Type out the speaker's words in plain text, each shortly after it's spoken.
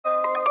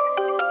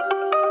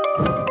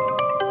Come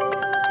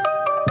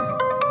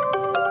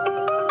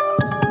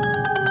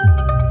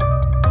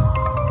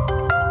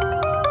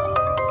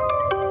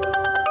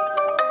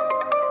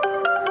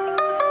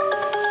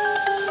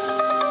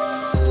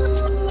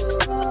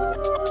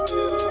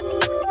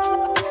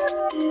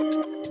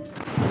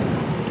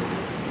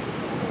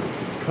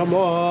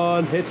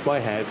on, hit my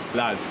head.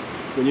 Lads,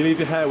 when you leave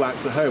your hair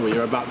wax at home when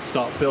you're about to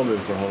start filming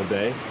for a whole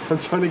day, I'm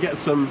trying to get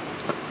some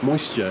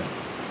moisture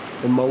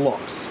in my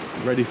locks,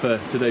 ready for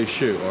today's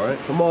shoot, all right?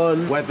 Come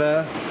on,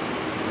 weather.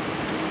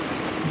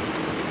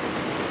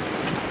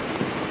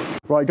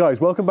 Right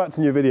guys, welcome back to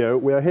a new video.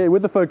 We are here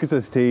with the Focus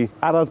ST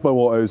at Asbo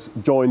Autos,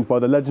 joined by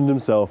the legend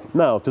himself.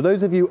 Now, to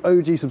those of you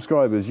OG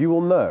subscribers, you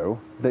will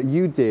know that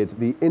you did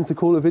the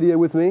intercooler video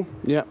with me.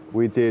 Yeah.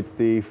 We did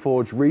the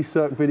Forge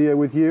Recirc video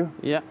with you.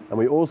 Yeah. And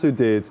we also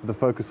did the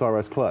Focus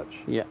RS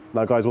clutch. Yeah.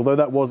 Now guys, although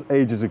that was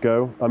ages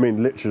ago, I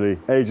mean literally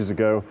ages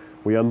ago,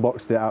 we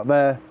unboxed it out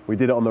there, we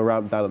did it on the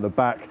ramp down at the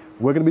back.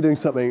 We're gonna be doing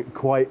something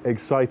quite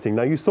exciting.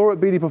 Now you saw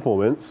at BD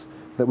Performance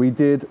that we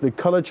did the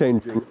color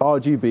changing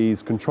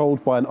RGBs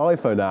controlled by an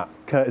iPhone app,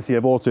 courtesy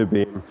of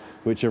Autobeam,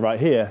 which are right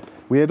here.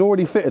 We had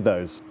already fitted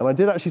those. And I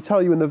did actually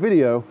tell you in the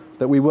video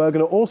that we were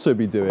gonna also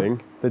be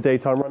doing the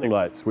daytime running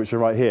lights, which are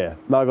right here.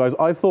 Now guys,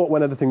 I thought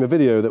when editing the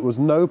video, there was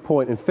no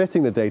point in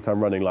fitting the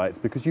daytime running lights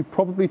because you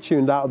probably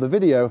tuned out of the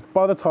video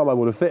by the time I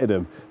would have fitted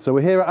them. So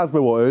we're here at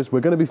Asbo Autos,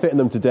 we're gonna be fitting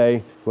them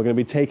today. We're gonna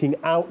be taking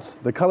out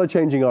the color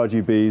changing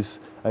RGBs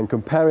and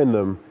comparing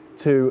them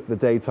to the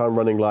daytime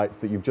running lights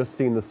that you've just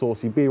seen the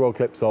saucy B-roll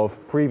clips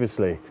of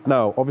previously.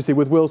 Now, obviously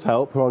with Will's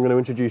help, who I'm going to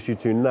introduce you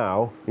to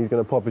now, he's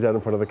going to pop his head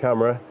in front of the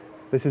camera.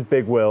 This is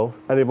Big Will.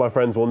 Any of my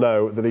friends will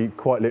know that he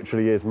quite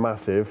literally is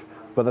massive,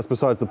 but that's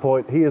besides the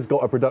point. He has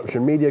got a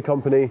production media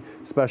company,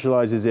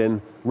 specializes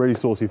in really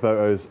saucy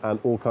photos and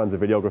all kinds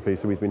of videography,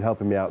 so he's been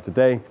helping me out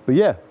today. But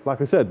yeah,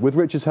 like I said, with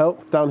Rich's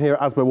help, down here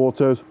at Asbo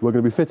Autos, we're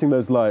gonna be fitting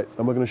those lights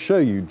and we're gonna show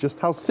you just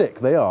how sick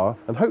they are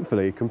and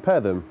hopefully compare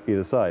them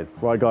either side.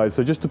 Right guys,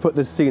 so just to put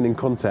this scene in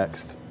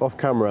context, off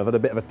camera I've had a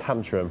bit of a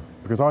tantrum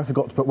because I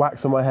forgot to put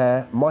wax on my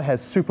hair. My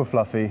hair's super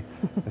fluffy,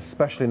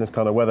 especially in this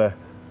kind of weather,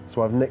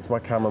 so I've nicked my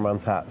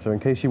cameraman's hat. So in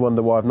case you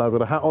wonder why I've now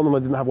got a hat on and I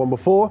didn't have one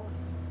before,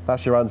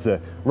 that's your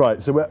answer.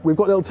 Right, so we've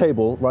got a little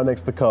table right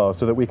next to the car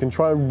so that we can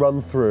try and run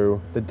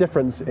through the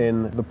difference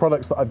in the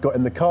products that I've got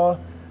in the car,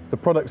 the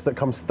products that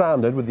come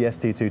standard with the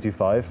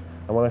ST225,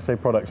 and when I say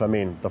products, I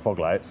mean the fog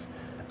lights,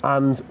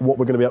 and what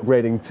we're going to be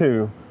upgrading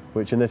to,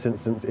 which in this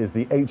instance is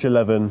the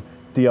H11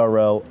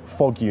 DRL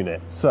fog unit.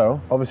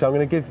 So obviously I'm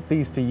going to give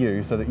these to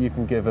you so that you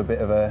can give a bit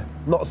of a,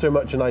 not so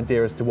much an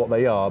idea as to what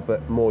they are,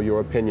 but more your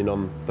opinion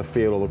on the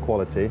feel or the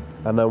quality.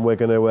 And then we're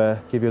going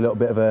to give you a little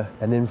bit of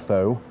an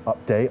info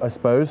update, I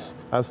suppose,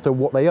 as to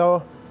what they are,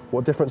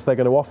 what difference they're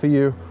going to offer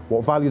you,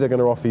 what value they're going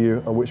to offer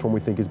you, and which one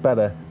we think is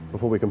better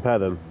before we compare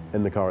them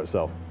in the car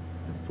itself.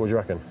 So what do you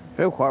reckon?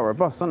 Feel quite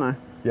robust, don't they?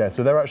 Yeah,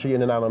 so they're actually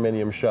in an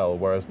aluminium shell,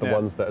 whereas the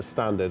ones that are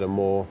standard are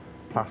more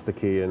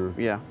plasticky and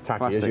tacky,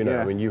 plastic, as you know.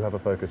 I mean, you have a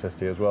Focus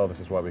ST as well. This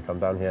is why we come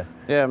down here.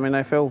 Yeah, I mean,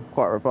 they feel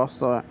quite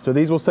robust. Like. So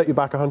these will set you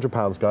back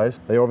 £100,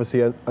 guys. They're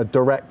obviously a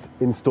direct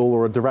install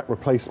or a direct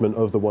replacement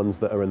of the ones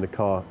that are in the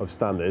car of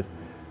standard.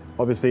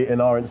 Obviously,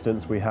 in our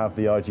instance, we have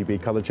the RGB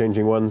color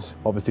changing ones.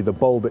 Obviously, the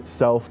bulb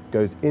itself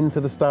goes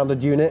into the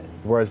standard unit,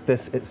 whereas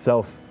this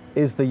itself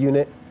is the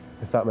unit,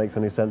 if that makes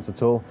any sense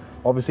at all.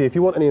 Obviously, if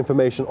you want any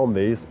information on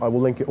these, I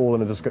will link it all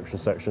in the description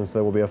section, so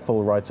there will be a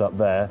full write-up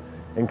there,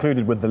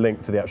 included with the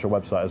link to the actual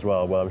website as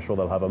well, where I'm sure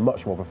they'll have a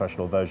much more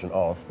professional version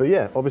of. But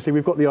yeah, obviously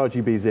we've got the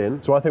RGBs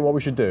in, so I think what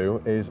we should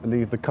do is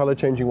leave the color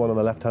changing one on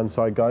the left-hand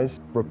side, guys,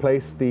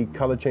 replace the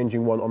color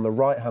changing one on the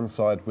right-hand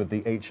side with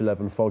the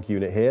H11 fog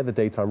unit here, the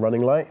daytime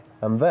running light,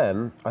 and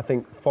then I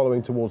think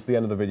following towards the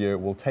end of the video,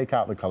 we'll take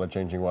out the color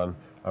changing one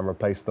and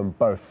replace them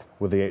both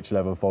with the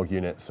H11 fog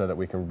unit so that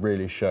we can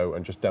really show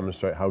and just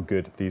demonstrate how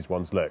good these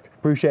ones look.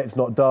 Appreciate it's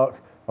not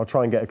dark. I'll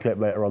try and get a clip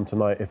later on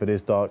tonight if it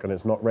is dark and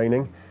it's not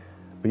raining.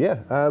 But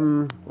yeah,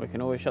 we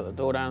can always shut the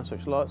door down and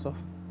switch the lights off.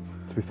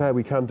 To be fair,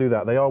 we can do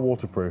that. They are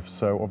waterproof,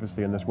 so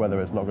obviously in this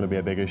weather it's not going to be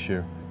a big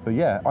issue. But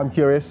yeah, I'm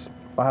curious.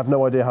 I have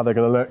no idea how they're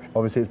going to look.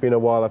 Obviously it's been a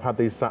while. I've had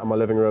these sat in my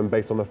living room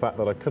based on the fact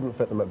that I couldn't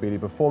fit them at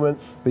BD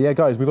Performance. But yeah,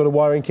 guys, we've got a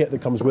wiring kit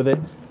that comes with it.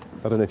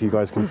 I don't know if you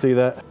guys can see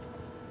that.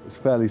 It's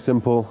fairly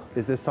simple.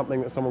 Is this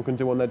something that someone can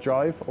do on their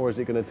drive, or is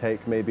it going to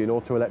take maybe an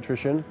auto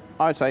electrician?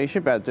 I'd say you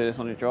should be able to do this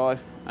on your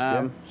drive.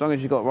 As long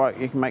as you've got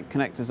you can make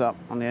connectors up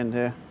on the end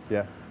here.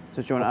 Yeah.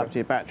 To join it up to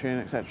your battery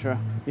and etc.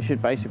 You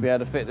should basically be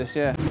able to fit this,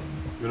 yeah.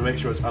 You're going to make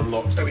sure it's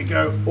unlocked. There we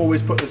go.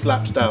 Always put this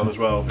latch down as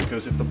well,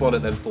 because if the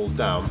bonnet then falls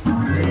down.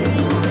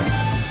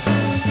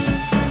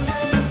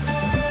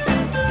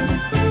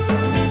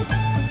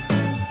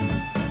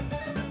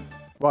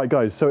 Right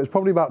guys, so it's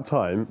probably about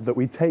time that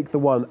we take the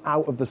one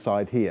out of the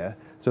side here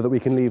so that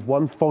we can leave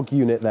one fog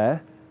unit there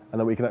and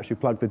then we can actually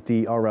plug the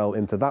DRL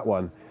into that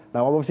one.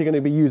 Now I'm obviously going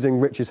to be using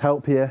Rich's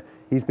help here.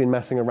 He's been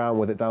messing around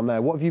with it down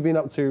there. What have you been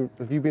up to?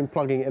 Have you been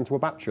plugging it into a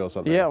battery or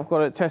something? Yeah, I've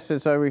got it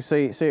tested so we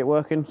see it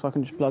working, so I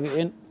can just plug it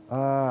in.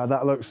 Ah,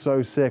 that looks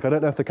so sick. I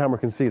don't know if the camera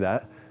can see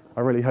that,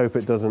 I really hope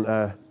it doesn't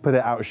put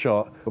it out of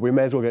shot, but we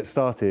may as well get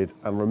started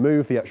and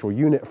remove the actual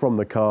unit from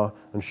the car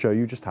and show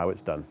you just how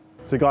it's done.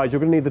 So guys, you're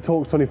gonna need the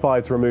Torx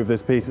 25 to remove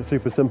this piece. It's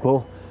super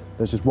simple.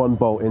 There's just one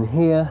bolt in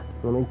here.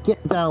 I'm gonna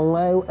get down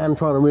low and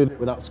try and remove it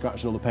without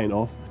scratching all the paint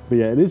off. But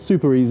yeah, it is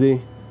super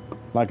easy.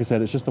 Like I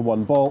said, it's just the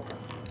one bolt.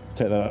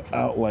 Take that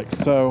out like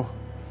so.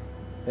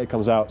 It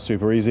comes out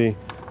super easy.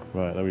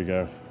 Right, there we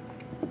go.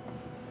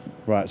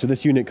 Right, so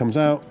this unit comes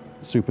out,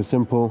 super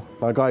simple.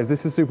 Now guys,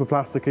 this is super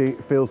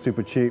plasticky, feels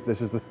super cheap.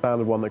 This is the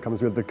standard one that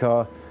comes with the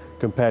car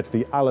compared to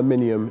the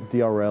aluminium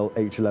DRL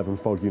H11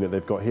 fog unit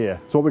they've got here.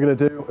 So what we're gonna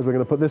do is we're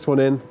gonna put this one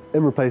in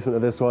replacement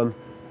of this one,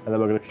 and then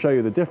we're gonna show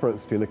you the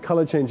difference between the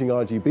color changing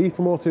RGB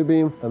from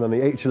Autobeam and then the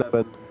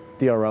H11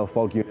 DRL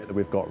fog unit that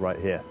we've got right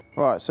here.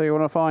 Right, so you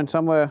wanna find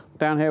somewhere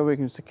down here where we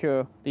can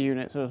secure the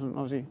unit so it doesn't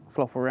obviously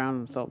flop around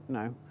and stop, you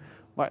know,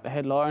 whack the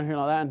headlight or anything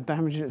like that and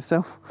damage it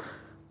itself.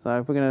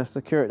 So we're gonna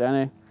secure it down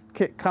here.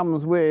 Kit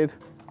comes with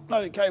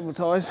loaded cable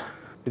ties.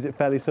 Is it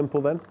fairly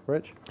simple then,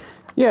 Rich?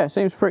 Yeah, it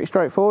seems pretty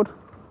straightforward.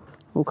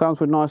 All comes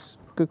with nice,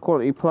 good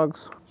quality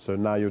plugs. So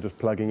now you're just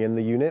plugging in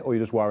the unit or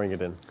you're just wiring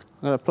it in? I'm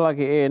going to plug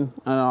it in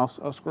and I'll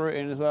screw it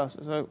in as well,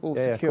 so all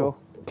secure. Cool.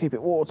 Keep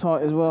it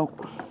watertight as well.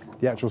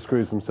 The actual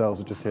screws themselves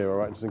are just here, all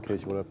right, just in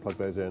case you want to plug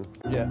those in.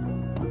 Yeah.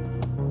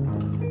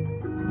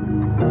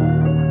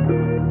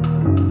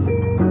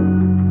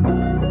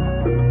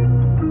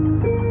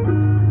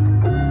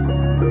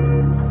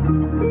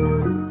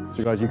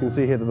 So guys, you can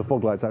see here that the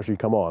fog lights actually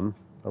come on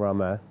around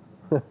there.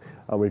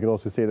 And we can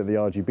also see that the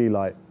RGB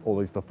light, or at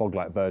least the fog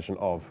light version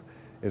of,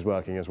 is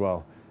working as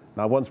well.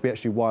 Now, once we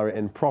actually wire it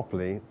in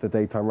properly, the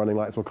daytime running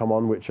lights will come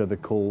on, which are the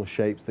cool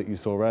shapes that you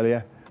saw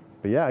earlier.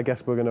 But yeah, I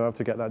guess we're gonna have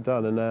to get that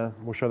done and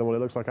we'll show them what it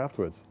looks like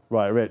afterwards.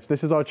 Right, Rich,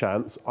 this is our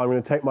chance. I'm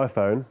gonna take my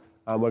phone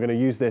and we're gonna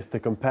use this to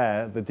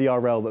compare the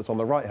DRL that's on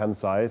the right-hand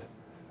side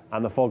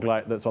and the fog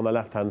light that's on the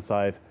left-hand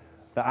side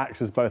that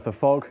acts as both a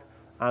fog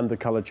and a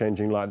color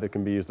changing light that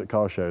can be used at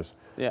car shows.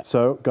 Yeah.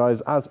 So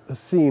guys, as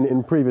seen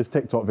in previous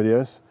TikTok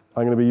videos,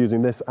 I'm gonna be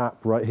using this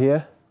app right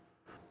here.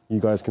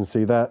 You guys can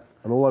see that.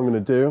 And all I'm gonna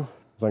do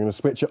is I'm gonna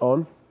switch it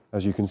on.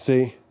 As you can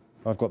see,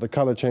 I've got the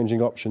color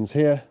changing options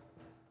here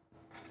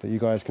that you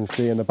guys can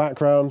see in the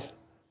background.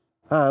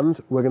 And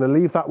we're gonna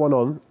leave that one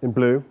on in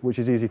blue, which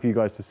is easy for you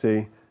guys to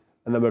see.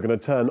 And then we're gonna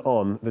turn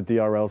on the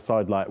DRL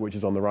side light, which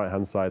is on the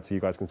right-hand side, so you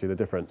guys can see the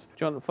difference.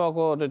 Do you want the fog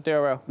or the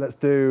DRL? Let's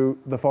do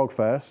the fog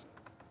first.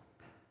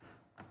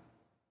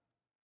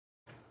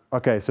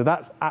 Okay, so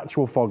that's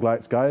actual fog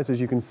lights, guys. As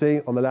you can see,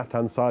 on the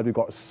left-hand side, we've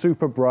got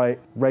super bright,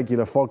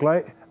 regular fog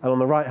light. And on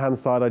the right-hand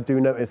side, I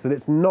do notice that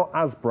it's not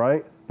as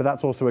bright, but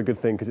that's also a good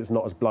thing because it's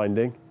not as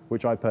blinding,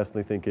 which I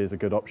personally think is a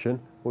good option.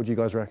 What do you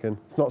guys reckon?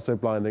 It's not so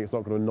blinding, it's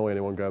not gonna annoy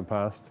anyone going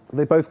past.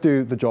 They both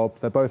do the job.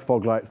 They're both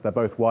fog lights, they're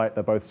both white,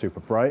 they're both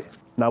super bright.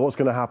 Now, what's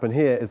gonna happen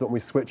here is that when we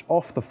switch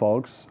off the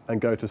fogs and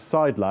go to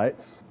side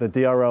lights, the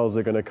DRLs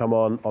are gonna come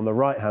on the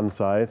right-hand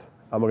side,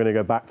 and we're gonna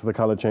go back to the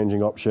color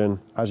changing option,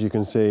 as you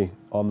can see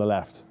on the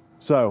left.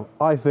 So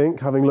I think,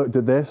 having looked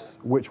at this,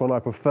 which one I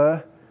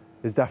prefer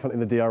is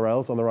definitely the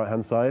DRLs on the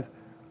right-hand side.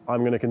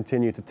 I'm gonna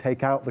continue to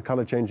take out the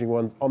color changing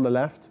ones on the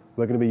left.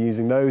 We're gonna be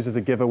using those as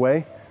a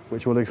giveaway,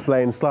 which we'll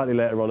explain slightly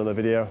later on in the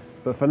video.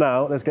 But for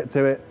now, let's get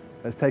to it.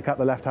 Let's take out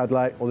the left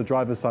headlight or the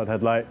driver's side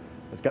headlight.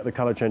 Let's get the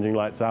color changing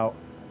lights out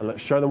and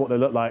let's show them what they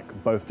look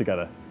like both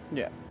together.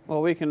 Yeah.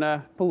 Well, we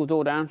can pull the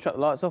door down, shut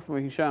the lights off, and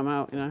we can show them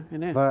out, you know,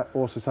 in here. That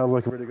also sounds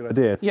like a really good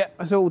idea. Yeah,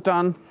 it's all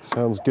done.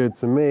 Sounds good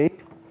to me.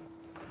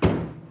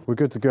 We're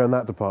good to go in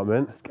that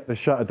department. Let's get the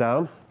shutter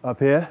down up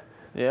here.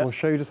 Yeah. We'll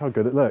show you just how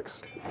good it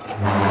looks.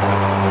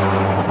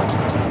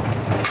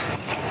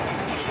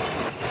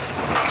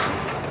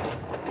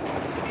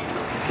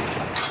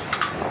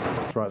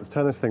 Right, let's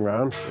turn this thing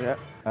around. Yeah.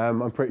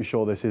 I'm pretty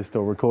sure this is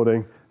still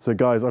recording. So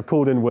guys, I've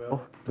called in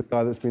Will, the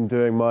guy that's been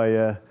doing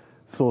my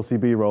saucy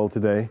B-roll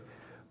today.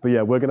 But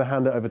yeah, we're gonna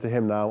hand it over to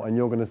him now and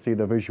you're gonna see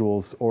the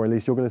visuals, or at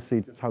least you're gonna see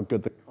just how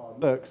good the car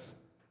looks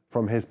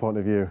from his point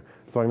of view.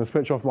 So I'm gonna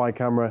switch off my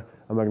camera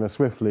and we're gonna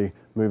swiftly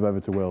move over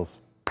to Will's.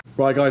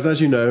 Right guys,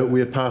 as you know, we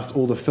have passed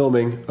all the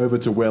filming over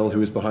to Will,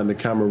 who is behind the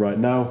camera right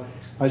now.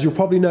 As you're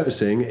probably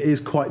noticing, it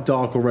is quite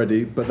dark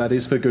already, but that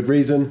is for good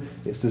reason.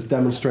 It's to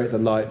demonstrate the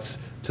lights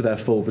to their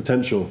full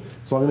potential.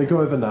 So I'm going to go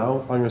over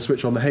now, I'm going to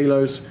switch on the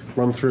halos,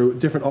 run through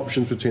different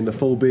options between the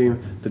full beam,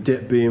 the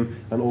dip beam,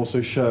 and also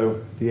show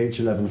the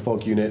H11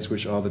 fog units,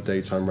 which are the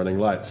daytime running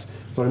lights.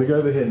 So I'm going to go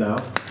over here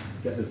now,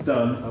 get this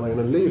done, and I'm going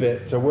to leave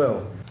it to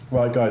Will.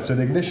 Right guys, so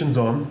the ignition's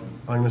on.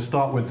 I'm going to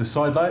start with the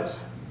side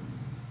lights.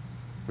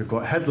 We've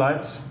got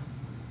headlights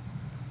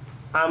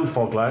and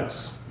fog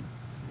lights,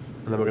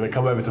 and then we're going to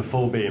come over to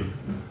full beam.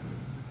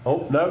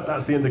 Oh, no,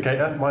 that's the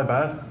indicator, my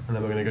bad. And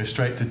then we're going to go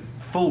straight to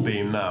full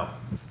beam now.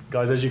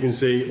 Guys, as you can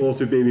see,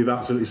 Autobeam, you've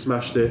absolutely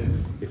smashed it.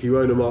 If you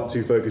own a Mark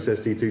II Focus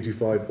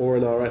ST225 or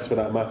an RS for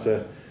that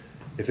matter,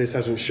 if this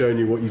hasn't shown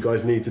you what you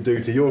guys need to do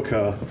to your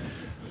car,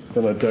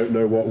 then I don't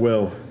know what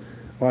will.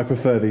 I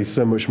prefer these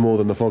so much more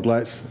than the fog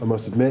lights, I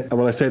must admit. And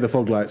when I say the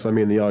fog lights, I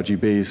mean the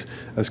RGBs.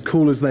 As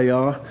cool as they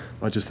are,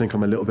 I just think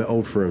I'm a little bit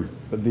old for them.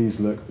 But these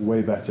look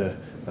way better,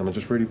 and I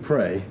just really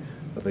pray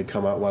that they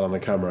come out well on the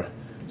camera.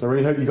 So I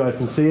really hope you guys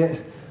can see it.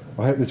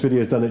 I hope this video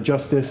has done it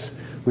justice.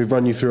 We've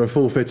run you through a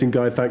full fitting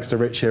guide thanks to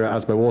Rich here at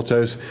Asbo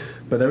Autos.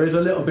 But there is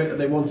a little bit that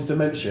they wanted to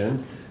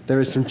mention. There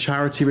is some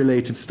charity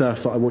related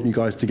stuff that I want you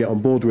guys to get on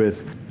board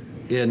with.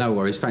 Yeah, no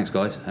worries. Thanks,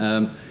 guys.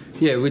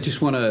 Yeah, we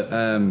just want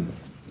to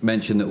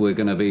mention that we're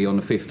going to be on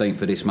the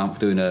 15th of this month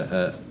doing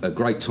a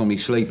Great Tommy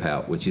Sleep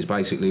Out, which is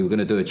basically we're going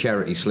to do a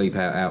charity sleep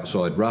out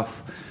outside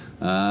rough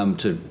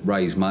to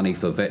raise money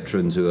for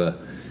veterans who are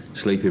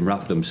sleeping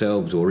rough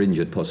themselves or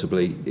injured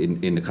possibly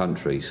in the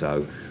country.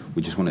 So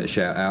we just wanted to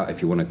shout out,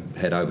 if you want to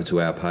head over to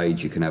our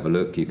page, you can have a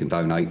look, you can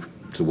donate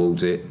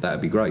towards it.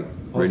 That'd be great.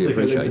 Really appreciate it.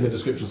 I'll stick a link in the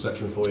description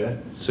section for you.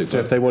 Super. So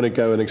if they want to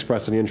go and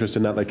express any interest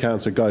in that, they can.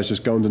 So guys,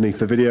 just go underneath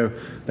the video.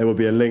 There will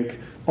be a link.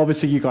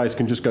 Obviously, you guys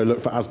can just go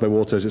look for Asbo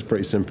Autos. It's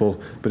pretty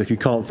simple. But if you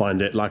can't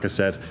find it, like I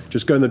said,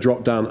 just go in the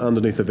drop down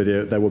underneath the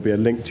video. There will be a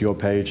link to your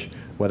page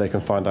where they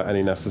can find out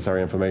any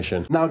necessary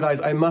information. Now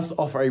guys, I must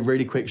offer a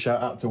really quick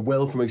shout out to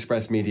Will from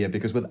Express Media,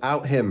 because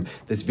without him,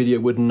 this video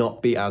would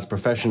not be as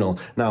professional.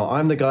 Now,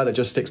 I'm the guy that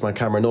just sticks my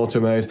camera in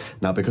auto mode.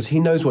 Now, because he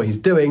knows what he's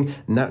doing,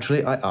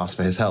 naturally, I asked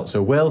for his help.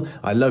 So Will,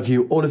 I love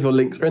you. All of your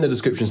links are in the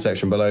description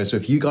section below. So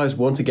if you guys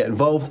want to get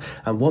involved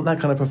and want that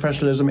kind of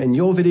professionalism in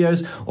your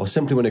videos, or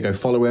simply want to go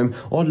follow him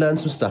or learn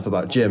some stuff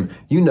about Jim,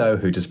 you know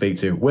who to speak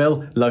to.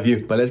 Will, love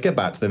you, but let's get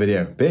back to the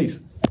video. Peace.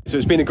 So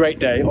it's been a great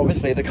day.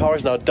 Obviously, the car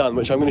is now done,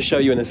 which I'm going to show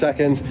you in a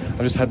second.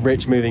 I've just had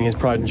Rich moving his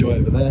Pride and Joy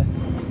over there,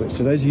 which,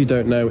 to those of you who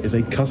don't know, is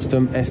a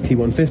custom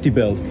ST150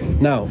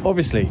 build. Now,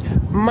 obviously,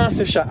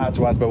 massive shout out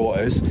to Asbo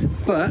Autos,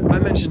 but I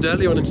mentioned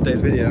earlier on in today's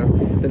video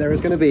that there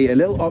is going to be a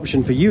little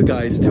option for you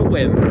guys to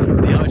win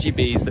the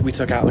RGBs that we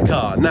took out of the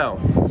car. Now,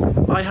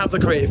 I have the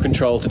creative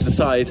control to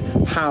decide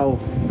how,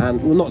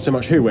 and well, not so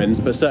much who wins,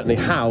 but certainly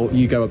how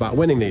you go about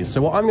winning these.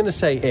 So what I'm going to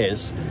say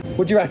is,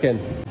 what do you reckon?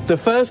 The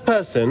first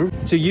person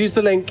to use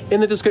the link in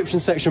the description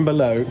section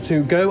below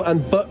to go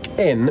and book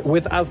in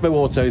with Asbo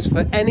Autos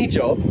for any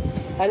job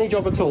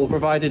at all,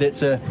 provided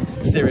it's a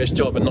serious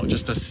job and not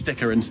just a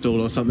sticker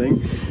install or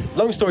something.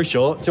 Long story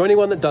short, to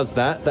anyone that does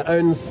that, that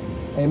owns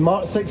a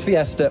Mark 6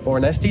 Fiesta or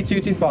an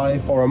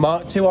ST225 or a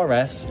Mark 2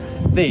 RS,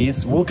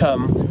 these will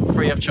come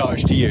free of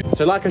charge to you.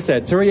 So like I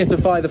said, to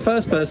reiterify, the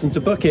first person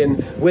to book in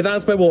with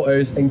Asbo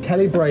Autos in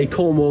Kelly Bray,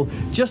 Cornwall,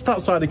 just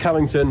outside of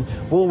Callington,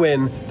 will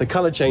win the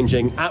colour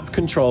changing, app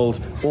controlled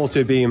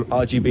Autobeam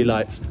RGB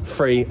lights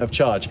free of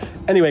charge.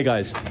 Anyway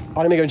guys, I'm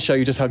going to go and show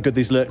you just how good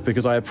these look,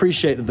 because I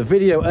appreciate that the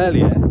video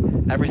earlier,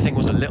 everything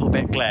was a little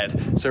bit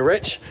glared. So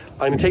Rich,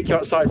 I'm going to take you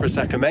outside for a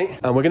second, mate,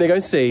 and we're going to go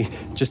and see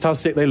just how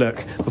sick they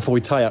look before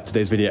we tie up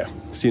today's video.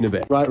 See you in a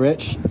bit. Right,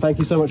 Rich, thank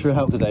you so much for your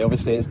help today.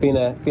 Obviously, it's been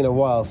a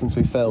while since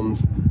we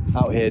filmed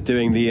out here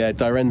doing the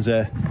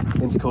Direnza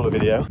intercooler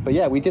video. But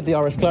yeah, we did the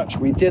RS clutch,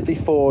 we did the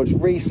forge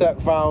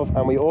reset valve,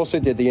 and we also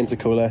did the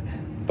intercooler.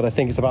 But I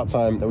think it's about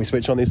time that we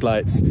switch on these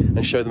lights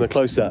and show them a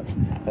close-up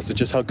as to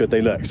just how good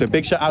they look. So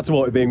big shout out to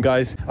Autobeam,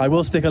 guys. I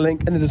will stick a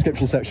link in the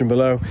description section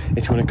below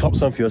if you want to cop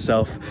some for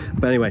yourself.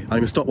 But anyway, I'm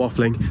going to stop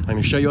waffling. I'm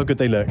going to show you how good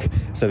they look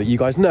so that you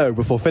guys know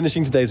before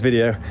finishing today's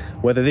video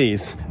whether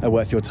these are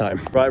worth your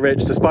time. Right,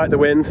 Rich, despite the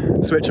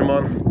wind, switch them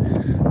on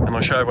and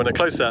I'll show everyone a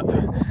close-up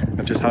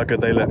of just how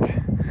good they look.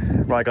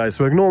 Right, guys,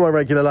 so ignore my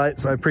regular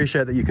lights. I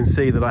appreciate that you can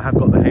see that I have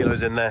got the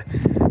halos in there.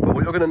 But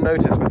what you're going to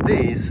notice with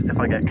these, if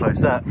I get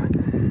close up,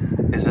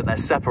 is that they're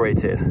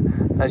separated.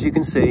 As you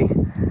can see,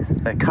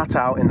 they're cut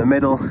out in the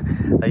middle.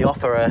 They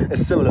offer a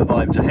similar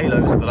vibe to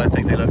halos, but I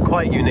think they look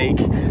quite unique,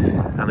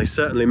 and they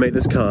certainly make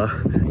this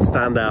car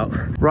stand out.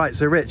 Right,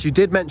 so Rich, you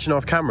did mention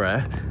off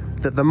camera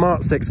that the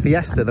Mark 6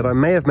 Fiesta that I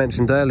may have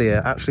mentioned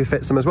earlier actually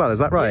fits them as well, is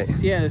that right?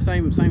 Yes, yeah, the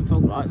same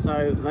fog light,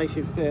 so they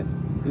should fit.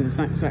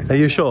 Are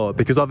you sure?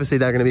 Because obviously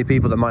there are going to be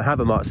people that might have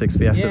a Mark 6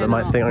 Fiesta that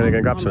might think I'm going to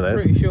go grab some of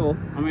those. I'm pretty sure.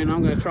 I mean,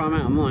 I'm going to try them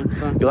out on mine.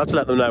 So. You'll have to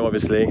let them know,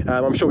 obviously.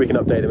 I'm sure we can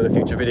update them in a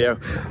future video.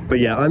 But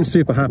yeah, I'm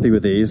super happy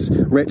with these.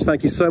 Rich,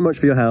 thank you so much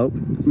for your help.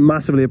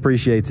 Massively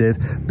appreciated.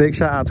 Big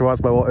shout out to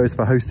Asbo Autos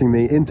for hosting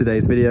me in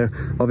today's video.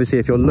 Obviously,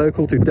 if you're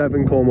local to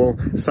Devon, Cornwall,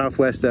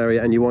 Southwest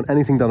area, and you want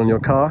anything done on your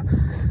car,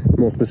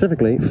 more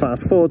specifically,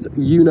 fast forwards,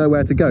 you know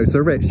where to go. So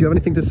Rich, do you have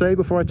anything to say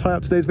before I tie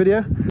up today's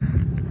video?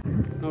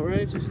 Not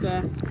really, just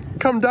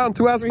come down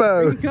to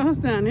Asbo. Bring your cars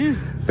down, yeah.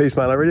 Peace,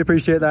 man. I really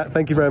appreciate that.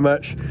 Thank you very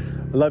much.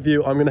 I love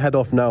you. I'm going to head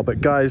off now.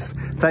 But guys,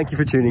 thank you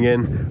for tuning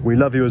in. We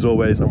love you as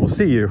always, and we'll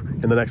see you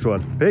in the next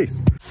one.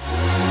 Peace.